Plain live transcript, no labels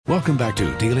Welcome back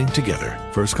to Dealing Together.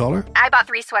 First caller? I bought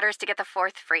 3 sweaters to get the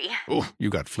 4th free. Oh, you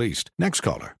got fleeced. Next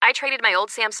caller? I traded my old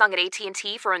Samsung at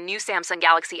AT&T for a new Samsung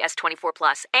Galaxy S24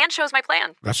 Plus and chose my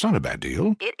plan. That's not a bad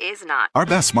deal. It is not. Our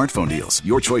best smartphone deals.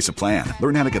 Your choice of plan.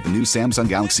 Learn how to get the new Samsung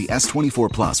Galaxy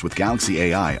S24 Plus with Galaxy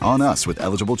AI on us with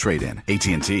eligible trade-in.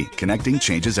 AT&T. Connecting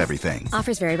changes everything.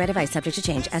 Offers vary by device. Subject to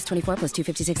change. S24 plus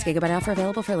 256 gigabyte offer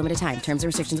available for a limited time. Terms and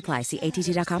restrictions apply. See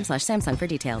att.com/Samsung for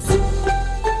details.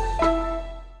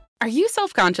 Are you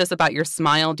self-conscious about your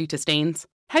smile due to stains?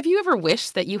 Have you ever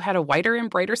wished that you had a whiter and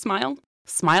brighter smile?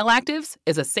 Smile Actives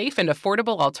is a safe and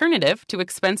affordable alternative to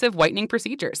expensive whitening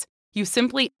procedures. You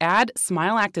simply add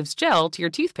Smile Actives gel to your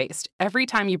toothpaste every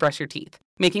time you brush your teeth,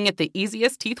 making it the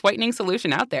easiest teeth whitening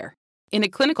solution out there. In a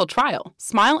clinical trial,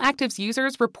 Smile Actives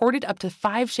users reported up to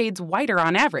 5 shades whiter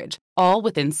on average, all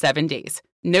within 7 days.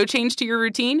 No change to your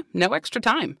routine, no extra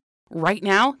time. Right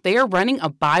now, they are running a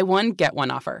buy one, get one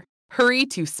offer. Hurry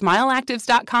to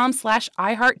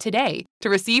smileactives.com/iHeart today to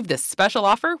receive this special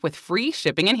offer with free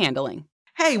shipping and handling.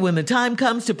 Hey, when the time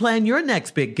comes to plan your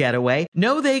next big getaway,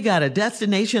 know they got a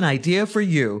destination idea for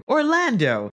you.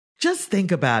 Orlando. Just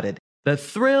think about it. The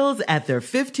thrills at their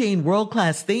 15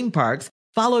 world-class theme parks,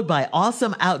 followed by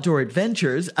awesome outdoor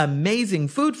adventures, amazing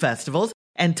food festivals,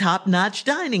 and top-notch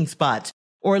dining spots.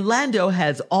 Orlando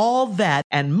has all that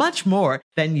and much more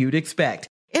than you'd expect.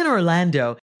 In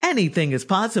Orlando, anything is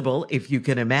possible if you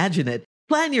can imagine it.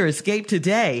 Plan your escape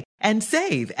today and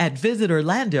save at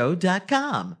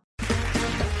visitorlando.com.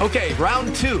 Okay,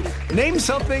 round 2. Name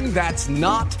something that's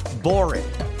not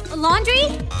boring. A laundry?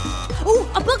 Ooh,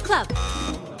 a book club.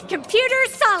 Computer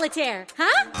solitaire,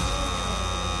 huh?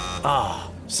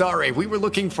 Ah, sorry, we were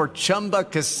looking for Chumba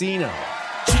Casino.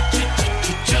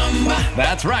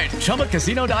 That's right.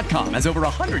 ChumbaCasino.com has over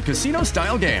 100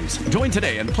 casino-style games. Join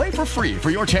today and play for free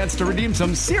for your chance to redeem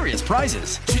some serious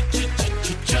prizes.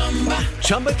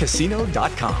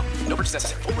 ChumbaCasino.com. No purchase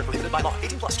necessary. Void where prohibited by law.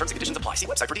 18 plus. Terms and conditions apply. See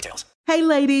website for details. Hey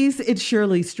ladies, it's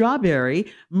Shirley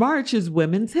Strawberry. March is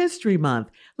Women's History Month.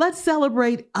 Let's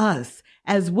celebrate us.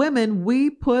 As women, we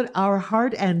put our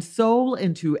heart and soul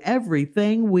into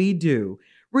everything we do.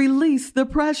 Release the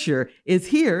Pressure is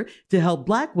here to help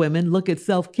Black women look at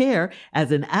self-care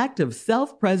as an act of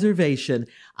self-preservation.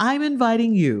 I'm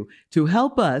inviting you to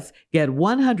help us get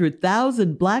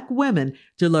 100,000 Black women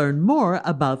to learn more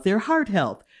about their heart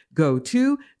health. Go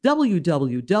to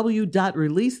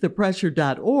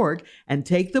www.releasethepressure.org and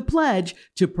take the pledge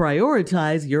to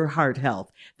prioritize your heart health.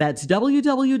 That's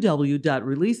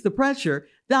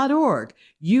www.releasethepressure.org.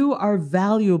 You are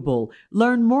valuable.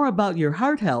 Learn more about your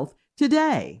heart health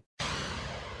today.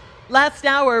 Last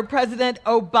hour, President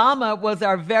Obama was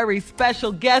our very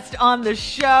special guest on the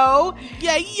show.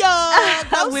 Yeah.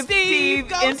 Go with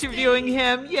Steve interviewing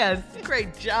him. Yes,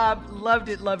 great job. Loved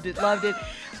it.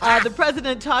 The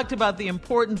president talked about the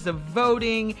importance of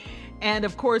voting. And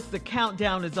of course, the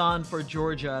countdown is on for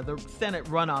Georgia, the Senate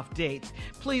runoff dates.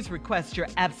 Please request your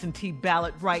absentee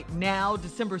ballot right now.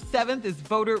 December 7th is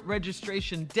voter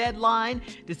registration deadline.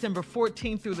 December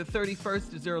 14th through the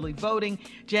 31st is early voting.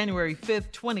 January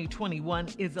 5th, 2021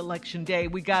 is election day.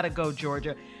 We gotta go,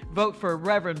 Georgia. Vote for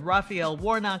Reverend Raphael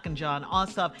Warnock and John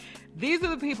Ossoff. These are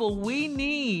the people we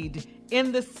need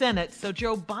in the Senate so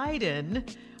Joe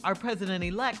Biden, our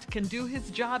president-elect, can do his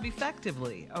job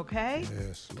effectively, okay?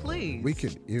 Yes, Lord. Please.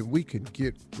 If we can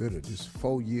get rid of this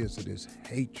 4 years of this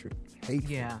hatefulness,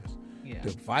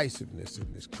 divisiveness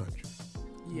in this country.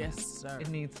 Yes, sir. It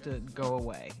needs to go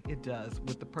away. It does,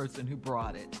 with the person who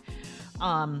brought it.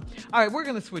 All right, we're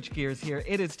going to switch gears here.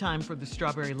 It is time for the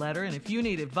Strawberry Letter, and if you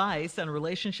need advice on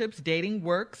relationships, dating,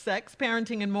 work, sex,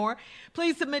 parenting, and more,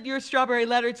 please submit your Strawberry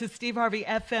Letter to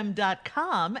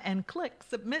steveharveyfm.com and click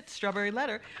Submit Strawberry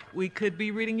Letter. We could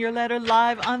be reading your letter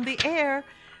live on the air,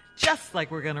 just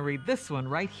like we're going to read this one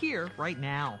right here, right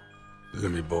now.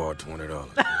 Let me borrow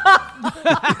 $20.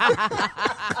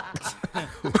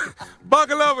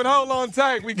 Buckle up and hold on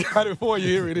tight. We got it for you.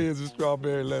 Here it is, a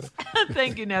Strawberry Letter.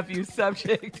 Thank you, nephew.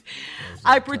 Subject: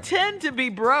 I pretend to be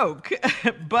broke,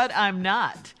 but I'm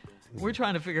not. We're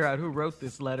trying to figure out who wrote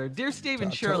this letter. Dear Steve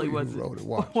and Shirley, was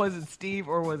it Steve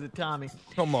or was it Tommy?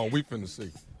 Come on, we finna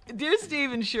see. Dear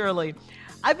Steve and Shirley,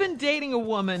 I've been dating a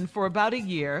woman for about a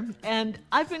year, and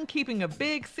I've been keeping a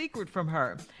big secret from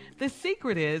her. The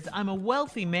secret is I'm a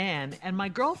wealthy man, and my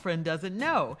girlfriend doesn't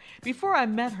know. Before I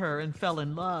met her and fell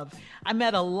in love, I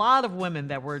met a lot of women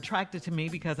that were attracted to me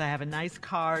because I have a nice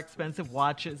car, expensive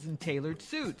watches, and tailored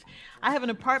suits. I have an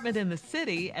apartment in the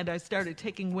city, and I started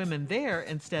taking women there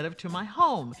instead of to my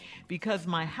home because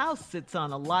my house sits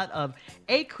on a lot of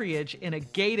acreage in a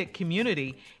gated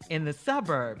community in the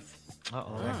suburbs. Forbes.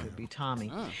 That could be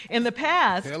Tommy. In the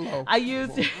past, I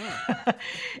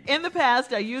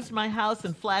used my house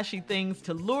and flashy things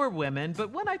to lure women,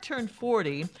 but when I turned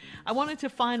 40, I wanted to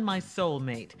find my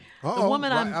soulmate. The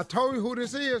woman I told you who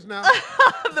this is now.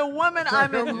 The woman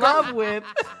I'm in love with.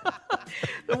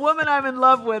 The woman I'm in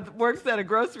love with works at a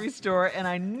grocery store, and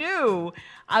I knew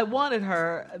I wanted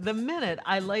her the minute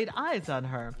I laid eyes on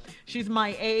her. She's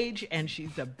my age, and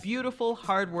she's a beautiful,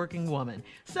 hardworking woman.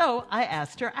 So I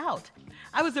asked her out.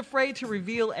 I was afraid to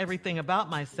reveal everything about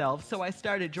myself, so I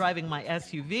started driving my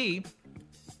SUV,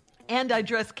 and I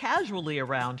dressed casually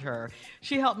around her.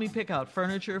 She helped me pick out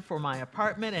furniture for my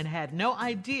apartment and had no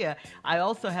idea I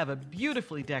also have a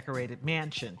beautifully decorated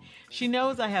mansion. She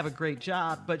knows I have a great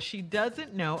job, but she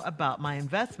doesn't know about my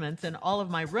investments and all of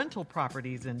my rental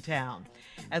properties in town.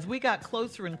 As we got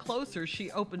closer and closer, she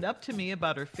opened up to me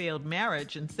about her failed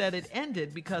marriage and said it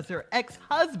ended because her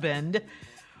ex-husband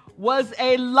was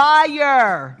a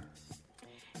liar.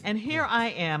 And here I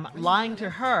am lying to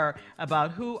her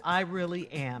about who I really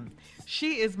am.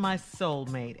 She is my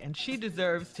soulmate, and she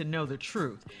deserves to know the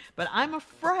truth. But I'm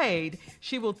afraid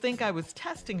she will think I was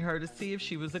testing her to see if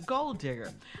she was a gold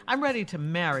digger. I'm ready to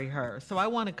marry her, so I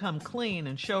want to come clean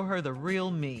and show her the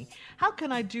real me. How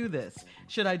can I do this?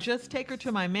 Should I just take her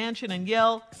to my mansion and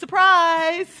yell,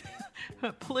 "Surprise"?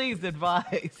 Please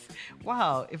advise.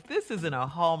 Wow, if this isn't a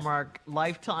Hallmark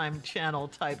Lifetime Channel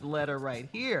type letter right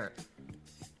here.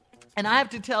 And I have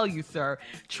to tell you, sir,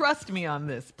 trust me on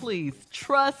this, please.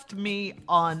 Trust me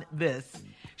on this.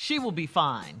 She will be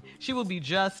fine. She will be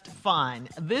just fine.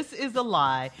 This is a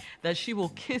lie that she will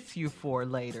kiss you for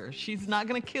later. She's not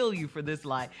going to kill you for this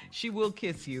lie. She will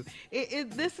kiss you.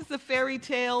 This is a fairy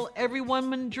tale every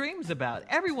woman dreams about.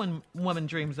 Every woman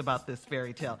dreams about this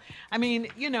fairy tale. I mean,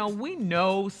 we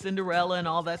know Cinderella and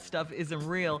all that stuff isn't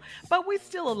real, but we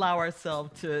still allow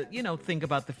ourselves to, think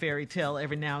about the fairy tale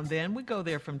every now and then. We go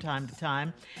there from time to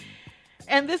time.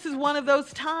 And this is one of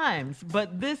those times,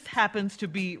 but this happens to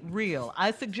be real. I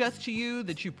suggest to you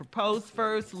that you propose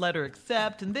first, let her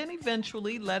accept, and then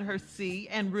eventually let her see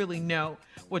and really know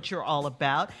what you're all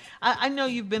about. I know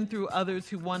you've been through others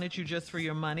who wanted you just for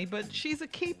your money, but she's a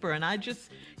keeper, and I just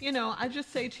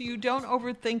say to you, don't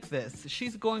overthink this.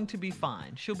 She's going to be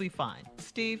fine. She'll be fine.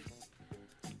 Steve?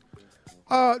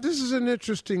 This is an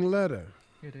interesting letter.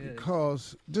 It is.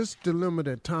 Because this dilemma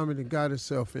that Tommy got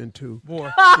himself into,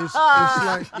 boy, it's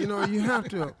like, you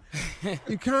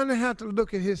kind of have to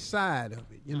look at his side of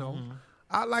it, Mm-hmm.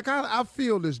 I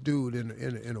feel this dude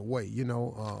in a way,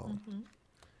 Mm-hmm.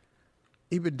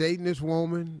 He been dating this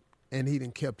woman, and he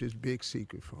done kept his big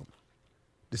secret from her.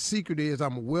 The secret is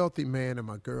I'm a wealthy man, and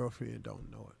my girlfriend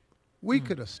don't know it. We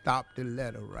could have stopped the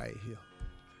letter right here.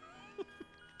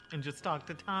 And just talk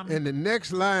to Tommy. And the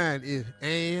next line is,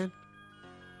 and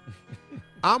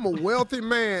I'm a wealthy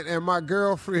man and my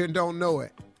girlfriend don't know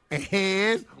it.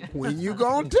 And when you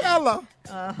gonna tell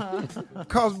her?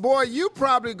 Because, boy, you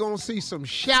probably gonna see some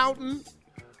shouting.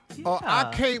 Yeah. Or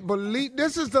I can't believe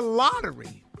this is the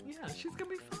lottery. Yeah, she's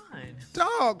gonna be fine.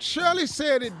 Dog, Shirley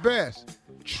said it best.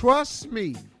 Trust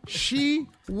me, she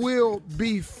will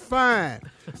be fine.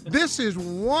 This is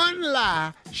one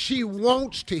lie she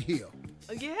wants to hear.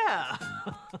 Yeah.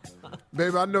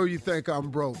 Baby, I know you think I'm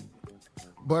broke,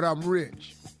 but I'm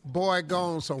rich. Boy,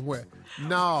 gone somewhere.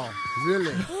 No,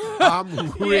 really, I'm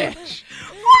rich.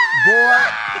 Boy,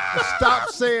 stop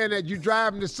saying that you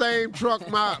driving the same truck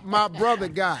my brother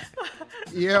got.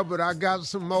 Yeah, but I got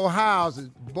some more houses.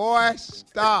 Boy,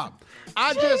 stop.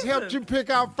 I just helped you pick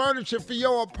out furniture for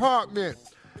your apartment.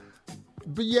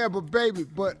 But baby,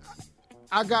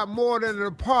 I got more than an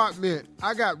apartment.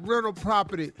 I got rental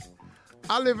property.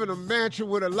 I live in a mansion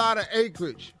with a lot of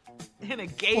acreage. In a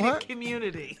gated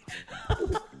community.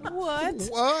 What?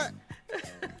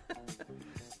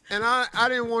 And I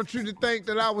didn't want you to think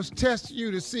that I was testing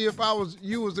you to see if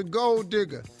you was a gold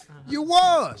digger. You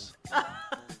was.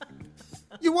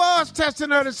 You was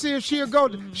testing her to see if she a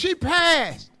gold digger. She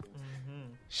passed.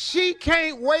 She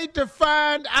can't wait to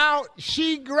find out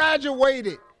she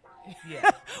graduated.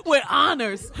 Yeah. With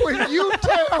honors. When you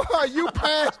tell her you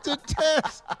passed the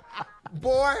test,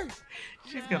 boy.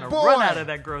 She's going to run out of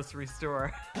that grocery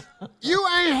store. You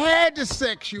ain't had the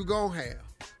sex you gonna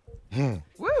have.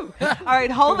 Woo. All right,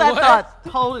 hold that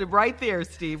thought. Hold it right there,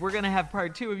 Steve. We're going to have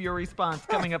part 2 of your response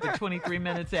coming up at 23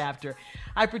 minutes after.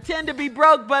 I pretend to be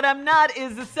broke, but I'm not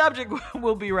is the subject.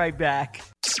 We'll be right back.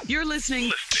 You're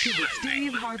listening to the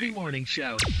Steve Harvey Morning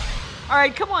Show. All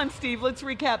right, come on, Steve. Let's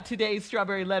recap today's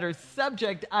Strawberry Letter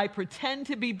subject. I pretend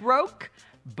to be broke,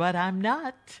 but I'm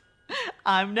not.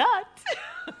 I'm not.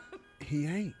 He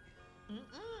ain't.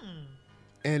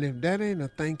 And if that ain't a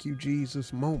thank you,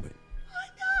 Jesus moment.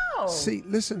 I know. See,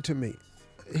 listen to me.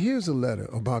 Here's a letter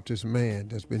about this man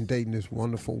that's been dating this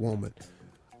wonderful woman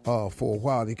for a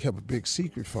while. He kept a big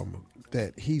secret from her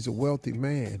that he's a wealthy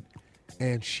man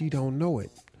and she don't know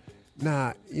it.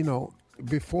 Now,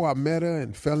 before I met her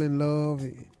and fell in love,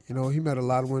 he met a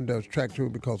lot of women that was attracted to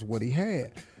him because of what he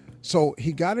had. So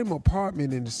he got him an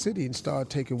apartment in the city and started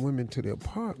taking women to the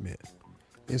apartment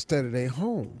instead of their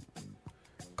home.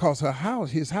 Because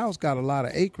his house got a lot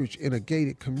of acreage in a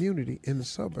gated community in the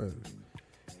suburbs.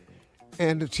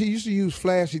 And he used to use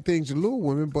flashy things to lure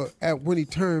women, but when he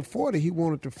turned 40, he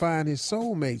wanted to find his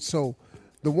soulmate. So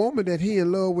the woman that he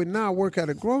in love with now work at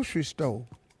a grocery store.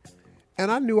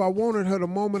 And I knew I wanted her the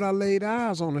moment I laid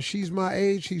eyes on her. She's my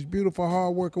age, she's a beautiful,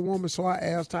 hard-working woman, so I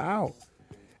asked her out.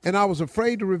 And I was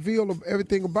afraid to reveal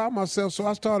everything about myself, so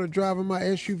I started driving my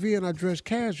SUV and I dressed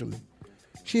casually.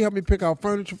 She helped me pick out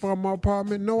furniture for my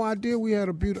apartment. No idea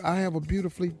I have a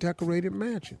beautifully decorated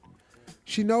mansion.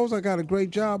 She knows I got a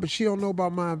great job, but she don't know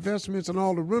about my investments and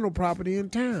all the rental property in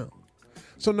town.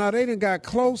 So now they done got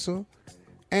closer,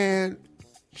 and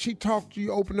she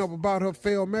opened up about her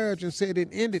failed marriage and said it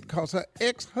ended because her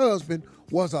ex-husband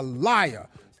was a liar.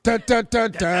 Dun, dun,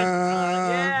 dun,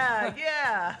 dun.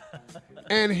 Yeah.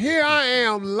 And here I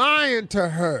am lying to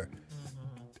her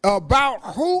about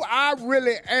who I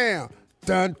really am.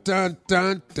 Dun, dun,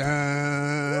 dun,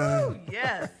 dun. Ooh,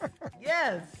 yes.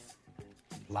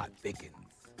 Plot thickens.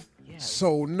 Yes.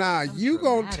 So now you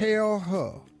going to tell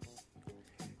her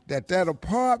that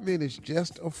apartment is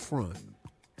just a front.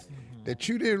 That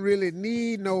you didn't really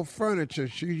need no furniture.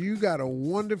 You got a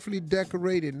wonderfully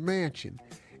decorated mansion.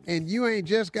 And you ain't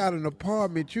just got an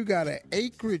apartment. You got an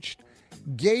acreage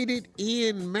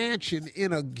gated-in mansion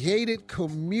in a gated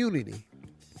community.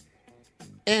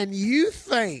 And you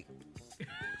think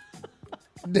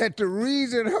that the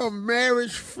reason her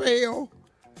marriage failed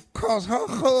because her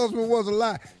husband was a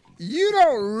liar. You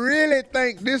don't really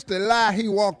think this the lie he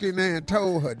walked in there and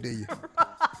told her, do you?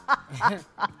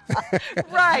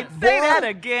 Right. Say that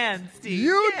again, Steve.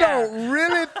 You don't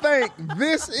really think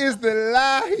this is the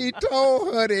lie he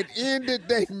told her that ended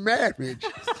their marriage.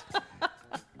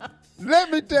 Let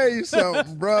me tell you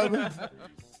something, brother.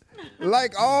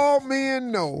 Like all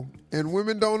men know, and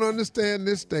women don't understand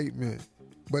this statement,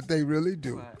 but they really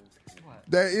do. What?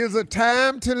 There is a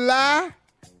time to lie,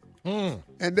 and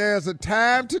there's a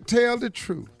time to tell the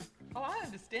truth. Oh, I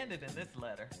understand it in this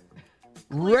letter.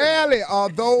 Rarely are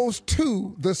those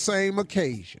two the same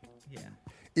occasion. Yeah.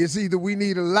 It's either we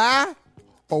need a lie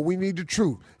or we need the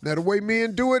truth. Now, the way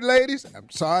men do it, ladies, I'm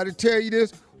sorry to tell you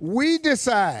this, we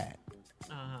decide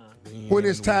when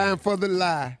it's time for the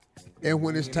lie and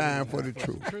when it's time for the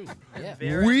truth.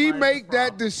 We make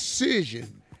that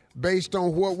decision based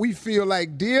on what we feel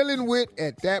like dealing with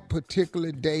at that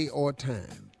particular day or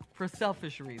time. For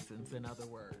selfish reasons, in other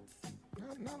words.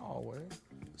 Not always.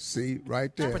 See,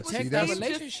 right there. Protect See, that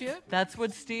relationship. That's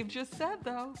what Steve just said,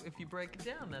 though. If you break it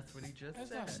down, that's what he just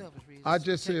said. Not selfish reasons. I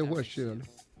just said what, Shirley?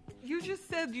 You just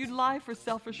said you'd lie for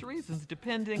selfish reasons,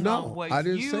 depending No, on what I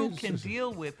didn't you say can this.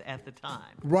 deal with at the time.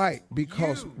 Right,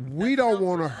 because we don't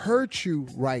want to hurt you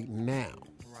right now.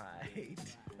 Right.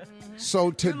 So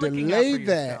to You're looking out delay for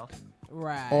that yourself.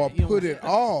 Right. or You put don't- it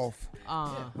off,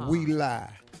 we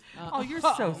lie. Oh, you're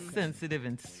so sensitive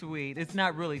and sweet. It's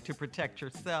not really to protect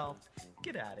yourself.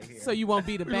 Get out of here. So you won't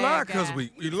be the We bad lie guy.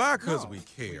 we lie because we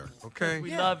care, okay?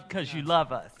 We love because you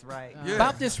love us, right? Yeah.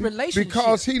 About this relationship.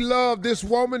 Because he loved this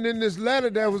woman in this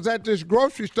letter that was at this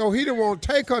grocery store. He didn't want to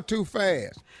take her too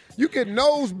fast. You get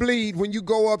nosebleed when you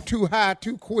go up too high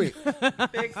too quick.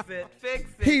 Fix it.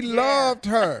 He yeah. loved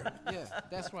her. Yeah,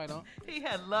 that's right on. He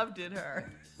had loved it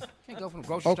her. Can't go from the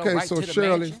grocery store Okay, right so to the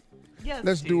Shirley, mansion. Yes,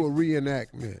 let's do a Steve.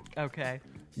 reenactment. Okay.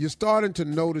 You're starting to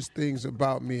notice things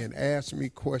about me and ask me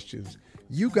questions.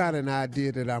 You got an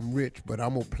idea that I'm rich, but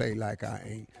I'm going to play like I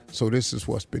ain't. So this is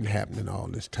what's been happening all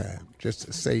this time. Just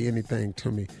to say anything to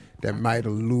me that might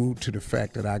allude to the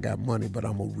fact that I got money, but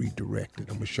I'm going to redirect it.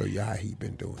 I'm going to show you how he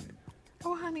been doing it.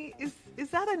 Oh, honey, is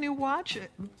that a new watch?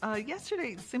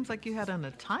 Yesterday, it seems like you had on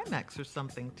a Timex or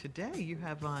something. Today, you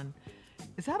have on.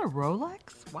 Is that a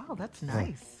Rolex? Wow, that's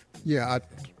nice. Yeah,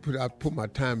 I put my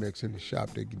Timex in the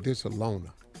shop. This a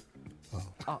loaner.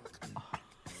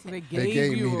 So they They gave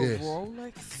gave you me a this.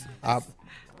 Rolex? I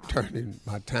turned in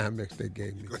my Timex they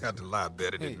gave me. You have to lie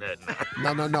better than that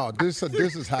now. No. This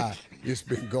is how it's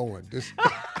been going.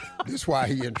 This why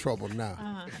he in trouble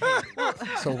now.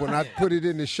 So when I put it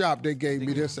in the shop, they gave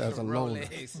me this as a loaner.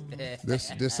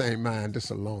 This ain't mine.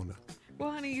 This a loaner.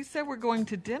 Well, honey, you said we're going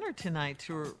to dinner tonight.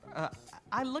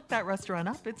 I looked that restaurant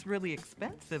up. It's really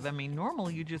expensive. I mean,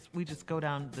 normally we just go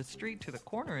down the street to the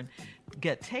corner and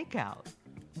get takeout.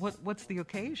 What's the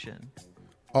occasion?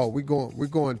 Oh, we're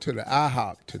going to the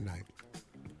IHOP tonight.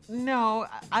 No,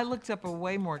 I looked up a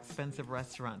way more expensive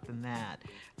restaurant than that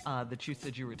you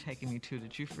said you were taking me to.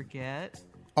 Did you forget?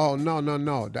 Oh, no.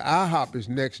 The IHOP is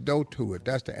next door to it.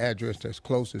 That's the address that's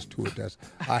closest to it.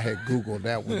 I had Googled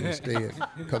that one instead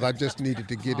because I just needed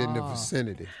to get in the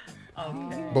vicinity.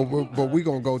 Okay. But we're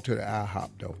going to go to the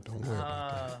IHOP, though. Don't worry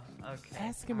about that. Okay.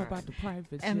 Ask him about the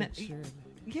private jet, Shirley.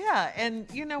 Yeah, and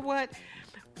you know what?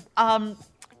 I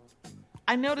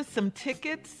noticed some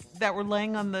tickets that were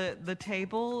laying on the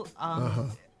table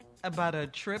about a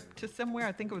trip to somewhere.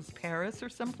 I think it was Paris or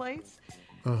someplace.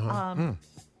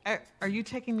 Are you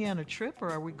taking me on a trip, or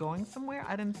are we going somewhere?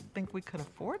 I didn't think we could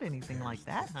afford anything like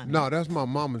that, honey. No, that's my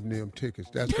mama's name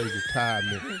tickets. That's their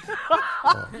retirement.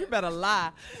 You better lie.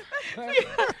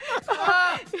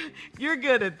 You're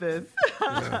good at this.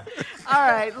 Yeah.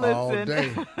 All right, listen. All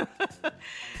day.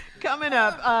 Coming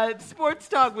up, Sports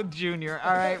Talk with Junior.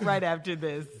 All right, right after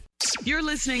this. You're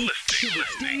listening to the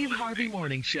Steve Harvey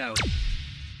Morning Show.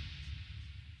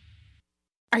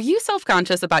 Are you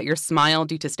self-conscious about your smile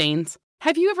due to stains?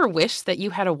 Have you ever wished that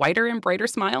you had a whiter and brighter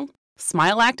smile?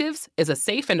 Smile Actives is a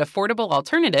safe and affordable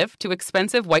alternative to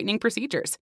expensive whitening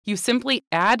procedures. You simply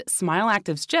add Smile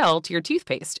Actives gel to your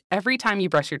toothpaste every time you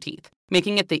brush your teeth,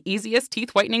 making it the easiest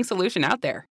teeth whitening solution out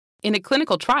there. In a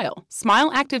clinical trial,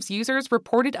 Smile Actives users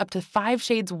reported up to 5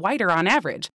 shades whiter on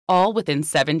average, all within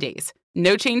 7 days.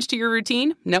 No change to your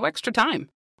routine, no extra time.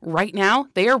 Right now,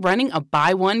 they are running a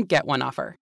buy one, get one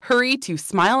offer. Hurry to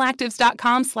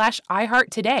smileactives.com/iHeart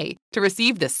today to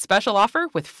receive this special offer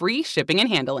with free shipping and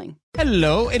handling.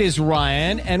 Hello, it is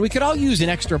Ryan, and we could all use an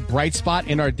extra bright spot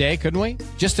in our day, couldn't we?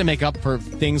 Just to make up for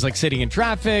things like sitting in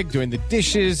traffic, doing the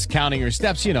dishes, counting your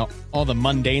steps, all the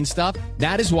mundane stuff.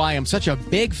 That is why I'm such a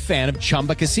big fan of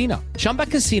Chumba Casino. Chumba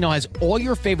Casino has all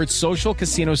your favorite social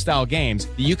casino-style games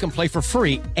that you can play for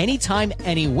free anytime,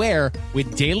 anywhere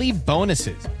with daily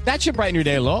bonuses. That should brighten your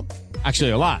day a little.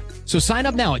 Actually, a lot. So sign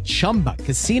up now at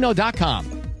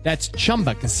ChumbaCasino.com. That's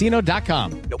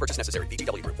ChumbaCasino.com. No purchase necessary.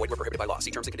 VGW Group. Void where prohibited by law. See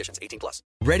terms and conditions. 18+.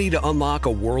 Ready to unlock a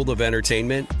world of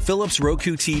entertainment? Philips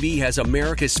Roku TV has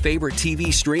America's favorite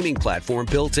TV streaming platform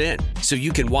built in. So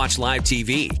you can watch live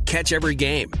TV, catch every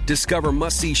game, discover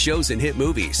must-see shows and hit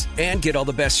movies, and get all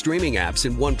the best streaming apps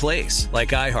in one place. Like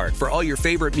iHeart for all your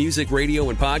favorite music,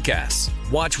 radio, and podcasts.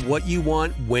 Watch what you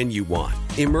want, when you want.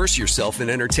 Immerse yourself in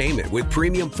entertainment with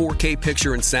premium 4K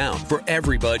picture and sound for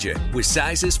every budget, with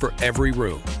sizes for every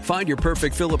room. Find your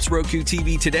perfect Philips Roku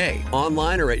TV today,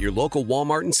 online or at your local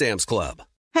Walmart and Sam's Club.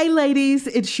 Hey ladies,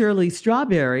 it's Shirley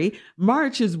Strawberry.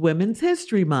 March is Women's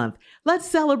History Month. Let's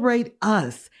celebrate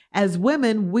us. As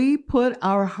women, we put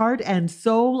our heart and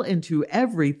soul into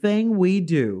everything we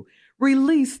do.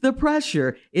 Release the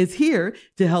Pressure is here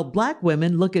to help Black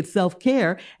women look at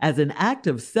self-care as an act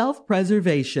of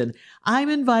self-preservation. I'm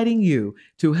inviting you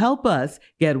to help us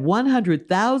get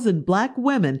 100,000 Black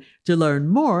women to learn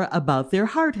more about their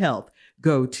heart health.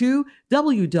 Go to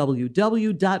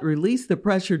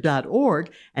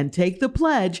www.releasethepressure.org and take the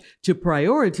pledge to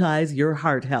prioritize your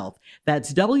heart health.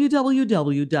 That's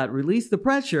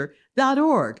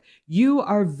www.releasethepressure.org. You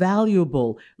are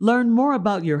valuable. Learn more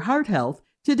about your heart health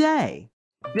today.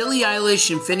 Billie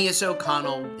Eilish and Phineas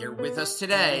O'Connell, they're with us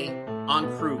today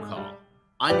on Crew Call.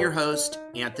 I'm your host,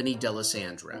 Anthony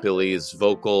D'Alessandro. Billie's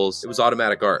vocals, it was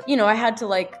automatic art. I had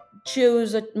to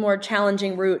choose a more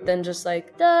challenging route than just da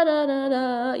da da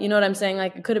da. You know what I'm saying?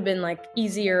 It could have been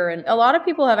easier. And a lot of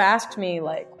people have asked me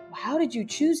how did you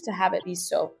choose to have it be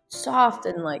so soft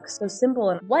and so simple?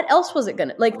 And what else was it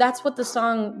gonna that's what the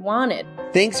song wanted.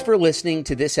 Thanks for listening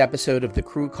to this episode of the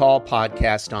Crew Call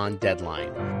podcast on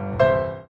Deadline.